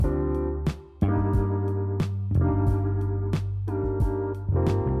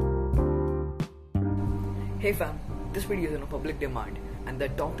Hey fam, this video is on a public demand and the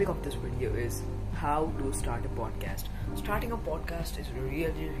topic of this video is how to start a podcast. Starting a podcast is really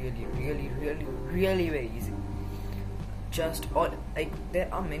very easy. There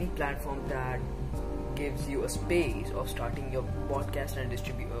are many platforms that gives you a space of starting your podcast and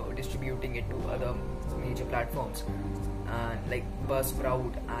distributing it to other major platforms like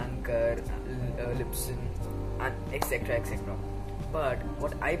Buzzsprout, Anchor, Libsyn and etc. But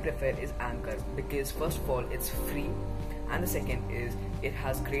what I prefer is Anchor because first of all it's free, and the second is it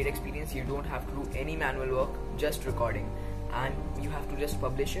has great experience. You don't have to do any manual work, just recording, and you have to just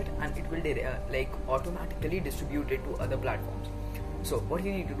publish it and it will automatically distribute it to other platforms. So what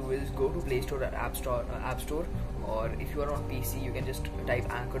you need to do is go to Play Store or App Store, or if you are on PC you can just type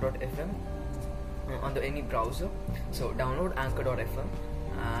anchor.fm on any browser. So download anchor.fm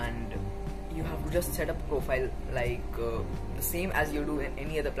and you have to just set up a profile the same as you do in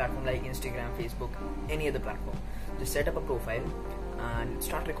any other platform like Instagram, Facebook, any other platform. Just set up a profile and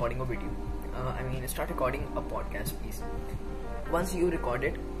start recording a video. Start recording a podcast piece. Once you record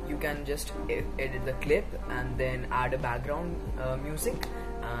it, you can just edit the clip and then add a background music,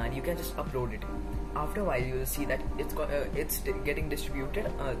 and you can just upload it. After a while, you will see that it's getting distributed.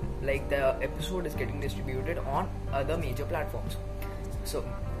 The episode is getting distributed on other major platforms.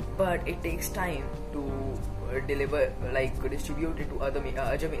 But it takes time to distribute it to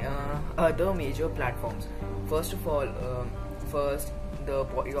other major platforms. First of all,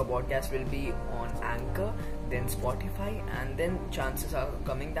 your podcast will be on Anchor, then Spotify, and then chances are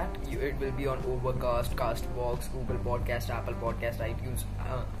coming that it will be on Overcast, Castbox, Google Podcast, Apple Podcast, iTunes,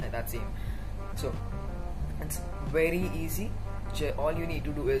 that's same. So it's very easy. All you need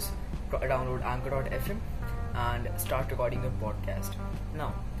to do is download anchor.fm and start recording your podcast.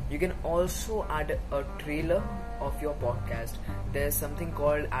 Now you can also add a trailer of your podcast. There's something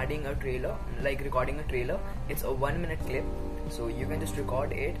called adding a trailer, like recording a trailer. It's a 1-minute clip, so you can just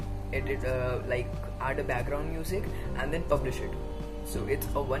record it, edit, add a background music and then publish it. So it's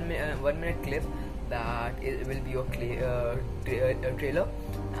a 1-minute clip that will be your trailer,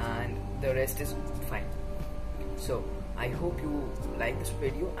 and the rest is fine. So I hope you like this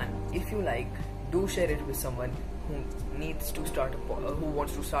video, and if you like, do share it with someone who wants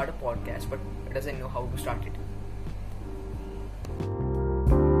to start a podcast but doesn't know how to start it.